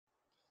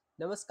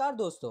नमस्कार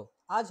दोस्तों,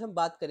 आज हम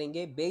बात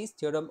करेंगे Bayes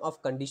theorem of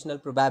conditional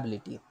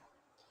probability.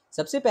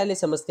 सबसे पहले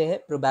समझते हैं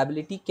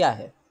प्रोबेबिलिटी क्या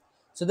है।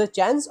 So the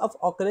chance of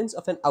occurrence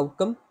of an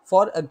outcome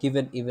for a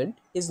given event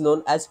is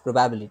known as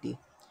probability.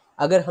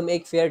 अगर हम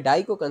एक फेयर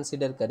डाई को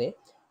कंसिडर करें,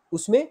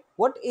 उसमें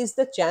what is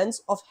the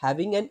chance of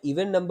having an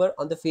even number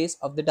on the face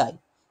of the die,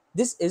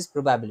 this is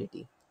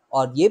probability.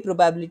 और ये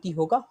probability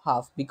होगा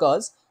half,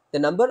 because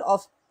the number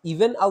of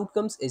even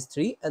outcomes is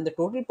 3 and the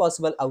total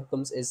possible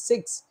outcomes is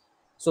 6।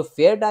 So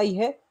fair die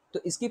है तो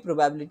इसकी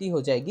probability हो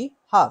जाएगी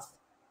half.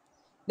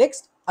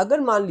 Next, अगर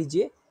मान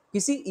लीजिए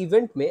किसी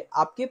इवेंट में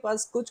आपके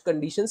पास कुछ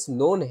कंडीशंस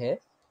नोन है,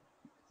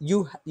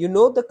 you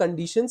know the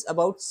conditions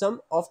about some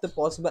of the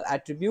possible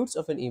attributes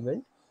of an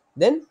event,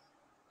 then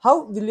how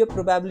will your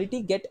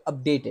probability get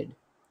updated,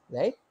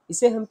 right?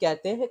 इसे हम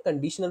कहते हैं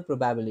कंडीशनल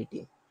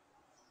प्रोबेबिलिटी।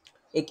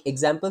 एक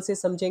एग्जांपल से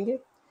समझेंगे।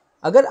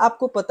 अगर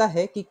आपको पता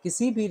है कि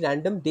किसी भी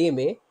रैंडम डे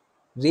में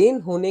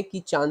रेन होने की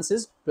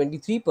चांसेस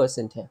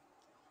 23% है,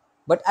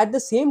 but at the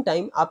same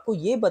time आपको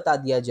ये बता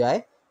दिया जाए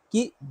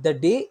कि द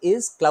डे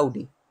इज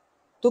क्लाउडी,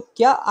 तो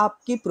क्या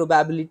आपकी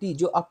प्रोबेबिलिटी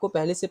जो आपको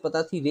पहले से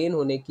पता थी रेन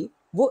होने की,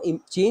 वो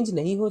चेंज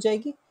नहीं हो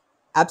जाएगी?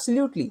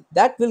 Absolutely,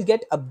 that will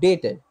get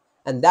updated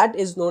and that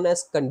is known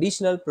as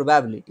conditional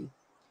probability.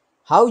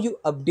 How you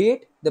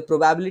update the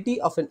probability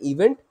of an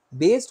event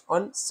based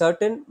on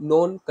certain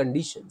known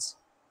conditions,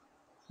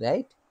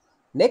 right?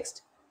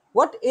 Next,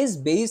 what is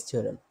Bayes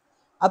theorem?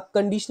 अब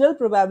conditional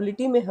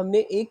probability में हमने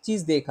एक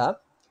चीज देखा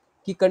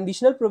कि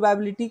conditional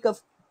probability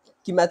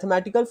की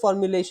mathematical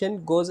formulation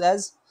goes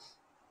as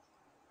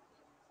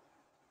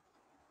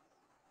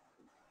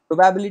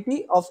probability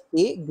of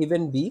A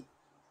given B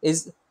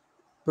is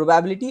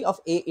probability of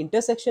A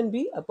intersection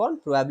B upon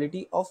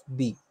probability of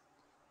B.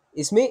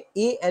 इसमें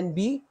A and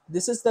B,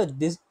 this is the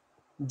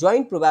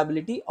joint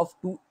probability of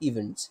two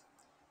events.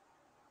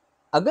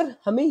 अगर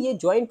हमें ये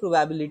joint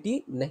probability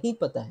नहीं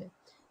पता है,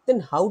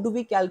 then how do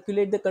we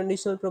calculate the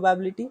conditional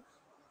probability?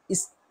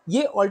 इस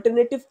ये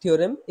alternative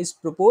theorem is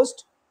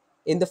proposed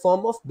in the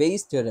form of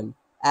Bayes theorem,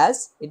 as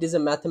it is a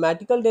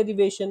mathematical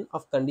derivation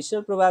of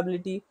conditional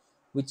probability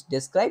which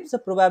describes the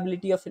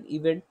probability of an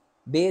event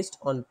based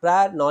on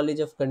prior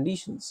knowledge of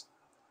conditions.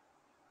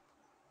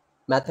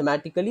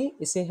 Mathematically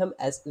इसे हम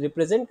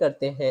represent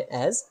करते हैं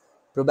as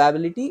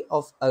probability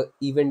of a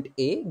event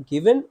A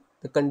given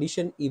the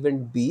condition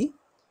event B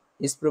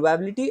is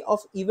probability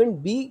of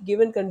event B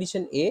given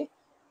condition A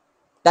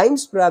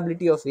times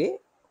probability of A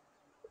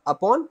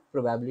upon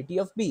probability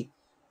of B,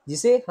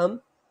 जिसे हम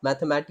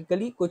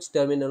mathematically कुछ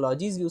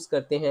terminologies use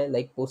करते हैं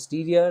like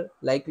posterior,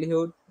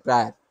 likelihood,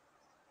 prior,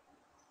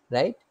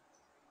 right?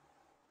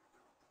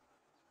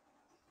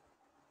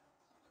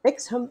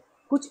 Next हम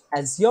कुछ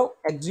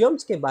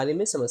एक्सियोम्स के बारे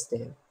में समझते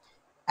हैं।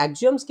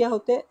 एक्सियोम्स क्या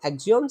होते हैं?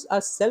 एक्सियोम्स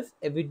are self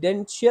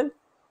evidential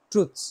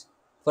truths.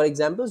 For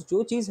example,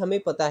 जो चीज हमें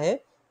पता है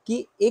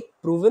कि एक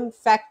प्रूवन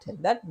फैक्ट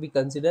है, that we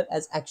consider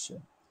as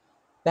axiom.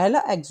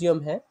 पहला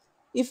एक्सियोम है,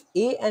 if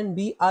A and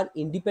B are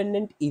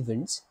independent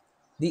events,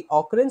 the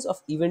occurrence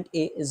of event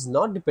A is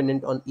not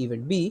dependent on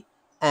event B,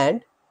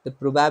 and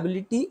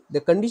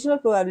the conditional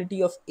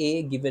probability of A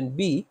given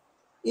B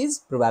is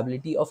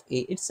probability of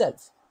A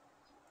itself.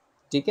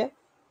 ठीक है,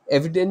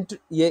 evident,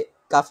 ये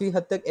काफी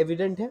हद तक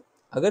evident है।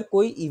 अगर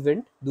कोई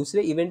event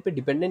दूसरे इवेंट पे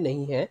डिपेंडेंट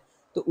नहीं है,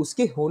 तो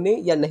उसके होने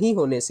या नहीं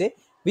होने से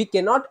we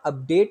cannot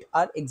update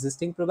our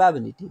existing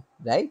probability,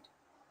 right?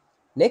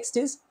 Next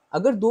is,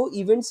 अगर दो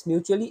इवेंट्स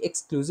म्यूचुअली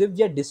एक्सक्लूसिव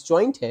या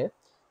डिसजॉइंट है,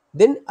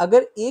 देन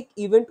अगर एक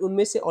इवेंट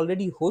उनमें से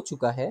ऑलरेडी हो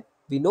चुका है,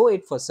 we know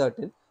it for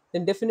certain,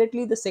 then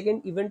definitely the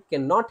second event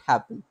can not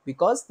happen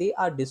because they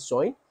are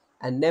disjoint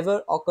and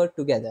never occur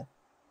together.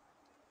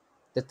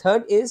 The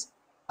third is,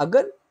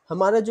 अगर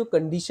हमारा जो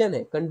कंडीशन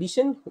है,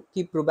 कंडीशन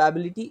की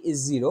probability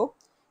is 0,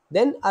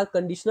 then are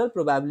conditional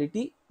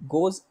probability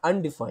goes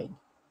undefined.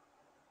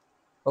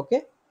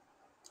 Okay,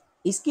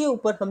 इसके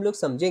ऊपर हम लोग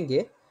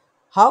समझेंगे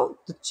how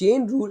the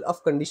chain rule of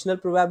conditional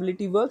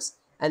probability works,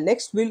 and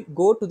next we'll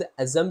go to the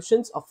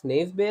assumptions of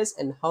naive Bayes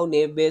and how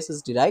naive Bayes is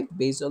derived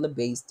based on the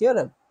Bayes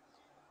theorem.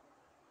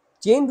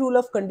 Chain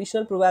rule of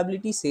conditional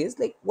probability says,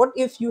 like,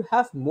 what if you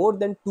have more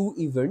than two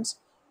events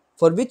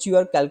for which you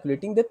are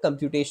calculating the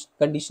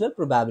conditional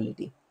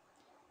probability?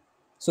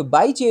 So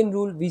by chain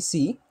rule we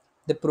see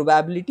the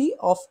probability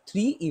of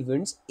three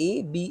events A,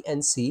 B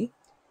and C,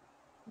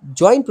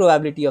 joint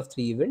probability of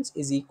three events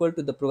is equal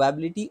to the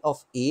probability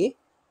of A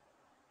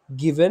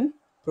given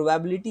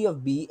probability of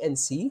B and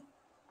C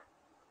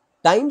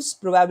times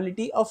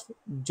probability of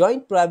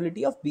joint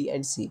probability of B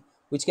and C,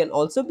 which can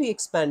also be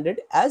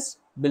expanded as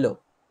below.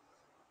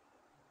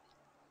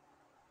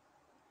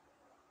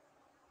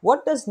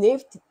 What does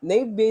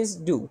naive Bayes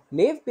do?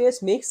 Naive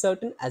Bayes makes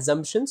certain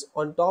assumptions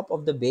on top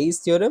of the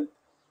Bayes theorem,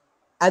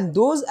 and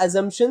those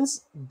assumptions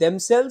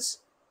themselves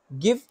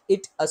give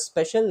it a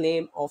special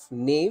name of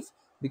naive,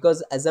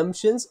 because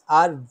assumptions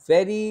are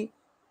very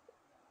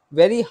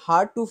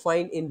hard to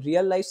find in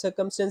real life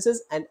circumstances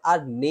and are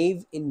naive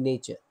in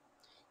nature.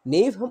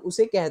 नेव हम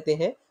उसे कहते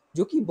हैं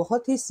जो कि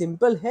बहुत ही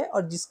simple है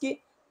और जिसके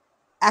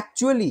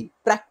एक्चुअली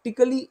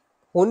प्रैक्टिकली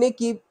होने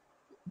की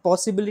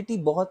पॉसिबिलिटी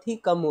बहुत ही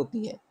कम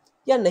होती है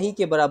या नहीं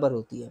के बराबर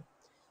होती है।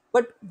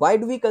 But why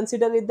do we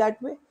consider it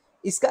that way?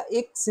 इसका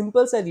एक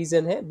सिंपल सा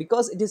रीजन है,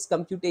 because it is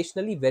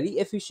computationally very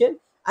efficient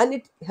and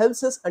it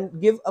helps us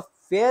give a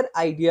fair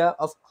idea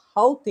of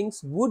how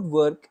things would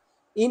work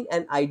in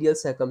an ideal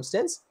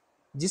circumstance,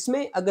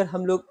 जिसमें अगर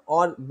हम लोग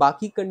और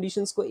बाकी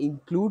कंडीशंस को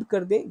इंक्लूड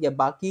कर दें या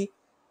बाकी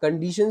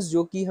कंडीशंस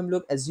जो कि हम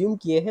लोग एज्यूम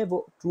किए हैं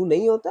वो ट्रू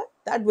नहीं होता,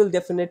 that will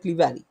definitely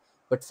vary.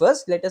 But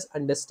first let us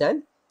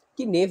understand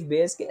कि नेव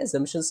बेयस के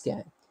assumptions क्या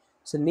है।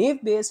 So naive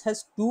Bayes has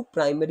two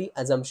primary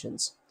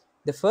assumptions.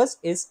 The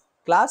first is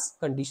class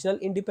conditional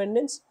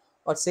independence,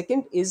 or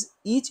second is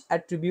each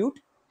attribute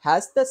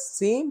has the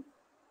same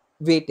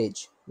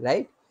weightage,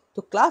 right?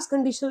 तो class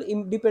conditional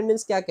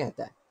independence क्या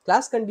कहता है?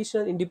 Class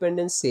conditional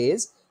independence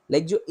says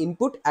like जो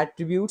input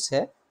attributes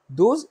है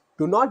those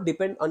do not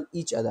depend on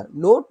each other.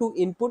 No two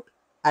input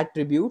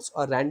attributes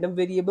or random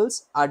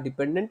variables are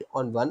dependent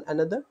on one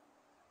another.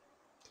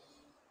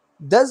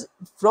 Thus,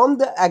 from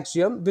the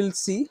axiom, we'll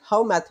see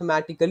how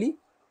mathematically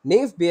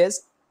naive Bayes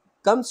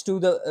comes to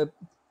the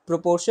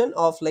proportion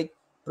of like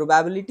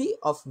probability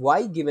of y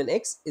given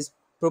x is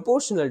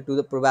proportional to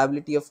the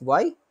probability of y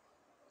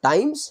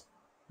times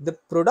the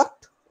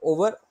product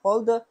over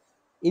all the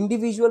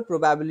individual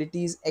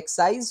probabilities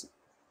xi's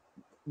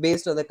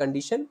based on the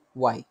condition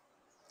y.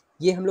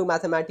 ये हम लोग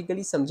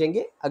mathematically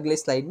समझेंगे अगले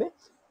slide में।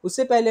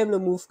 उससे पहले हम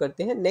लोग मूव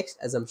करते हैं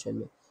नेक्स्ट assumption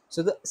में।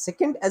 So the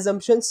second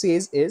assumption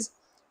says is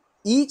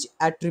each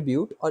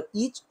attribute or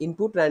each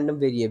input random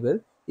variable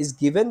is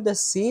given the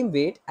same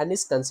weight and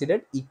is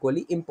considered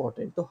equally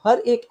important। तो हर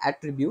एक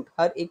attribute,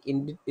 हर एक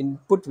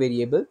input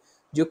variable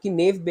जो कि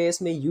naive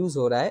Bayes में use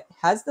हो रहा है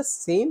has the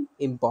same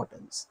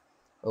importance।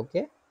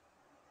 okay,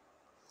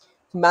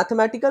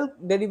 mathematical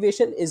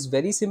derivation is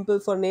very simple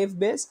for naive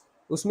Bayes।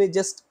 उसमें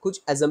जस्ट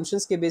कुछ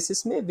assumptions के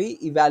basis में we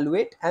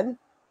evaluate and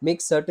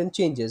make certain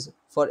changes।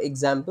 for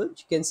example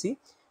you can see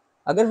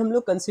अगर हम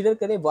लोग कंसिडर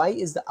करें y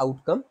is the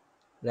outcome,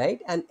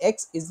 right, and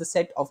x is the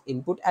set of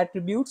input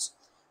attributes,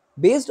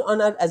 based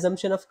on our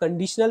assumption of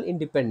conditional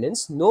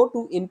independence no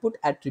two input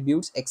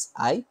attributes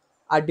xi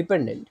are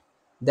dependent,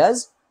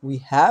 thus we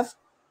have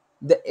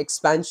the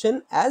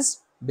expansion as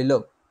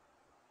below।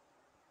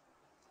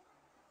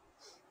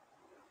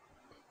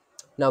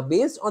 Now,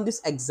 based on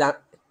this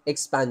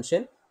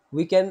expansion,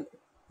 we can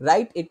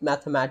write it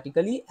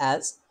mathematically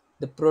as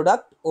the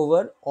product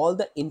over all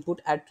the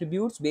input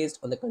attributes based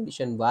on the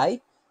condition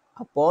y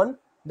upon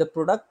the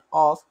product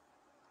of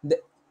the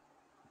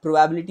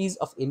probabilities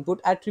of input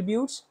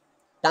attributes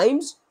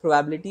times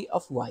probability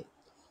of y.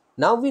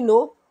 Now we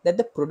know that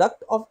the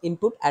product of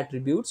input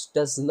attributes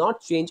does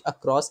not change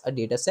across a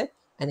dataset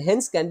and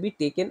hence can be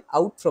taken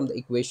out from the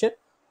equation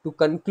to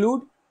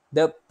conclude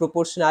the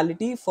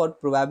proportionality for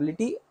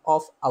probability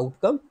of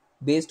outcome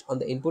based on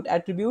the input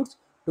attributes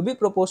to be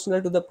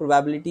proportional to the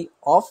probability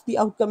of the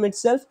outcome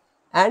itself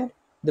and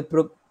the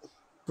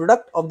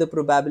product of the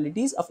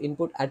probabilities of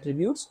input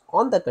attributes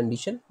on the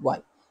condition y.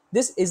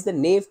 This is the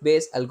naive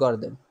Bayes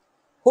algorithm.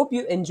 Hope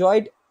you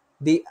enjoyed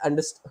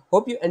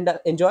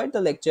enjoyed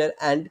the lecture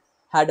and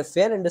had a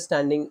fair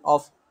understanding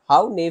of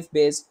how naive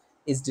Bayes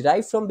is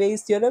derived from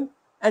Bayes theorem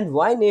and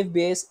why naive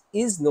Bayes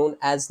is known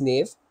as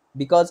naive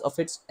because of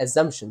its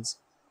assumptions.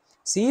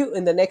 See you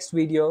in the next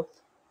video.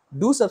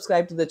 Do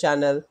subscribe to the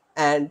channel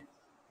and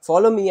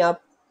follow me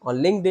up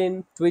on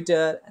LinkedIn,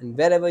 Twitter, and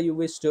wherever you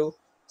wish to.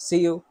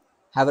 See you.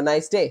 Have a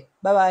nice day.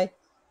 Bye bye.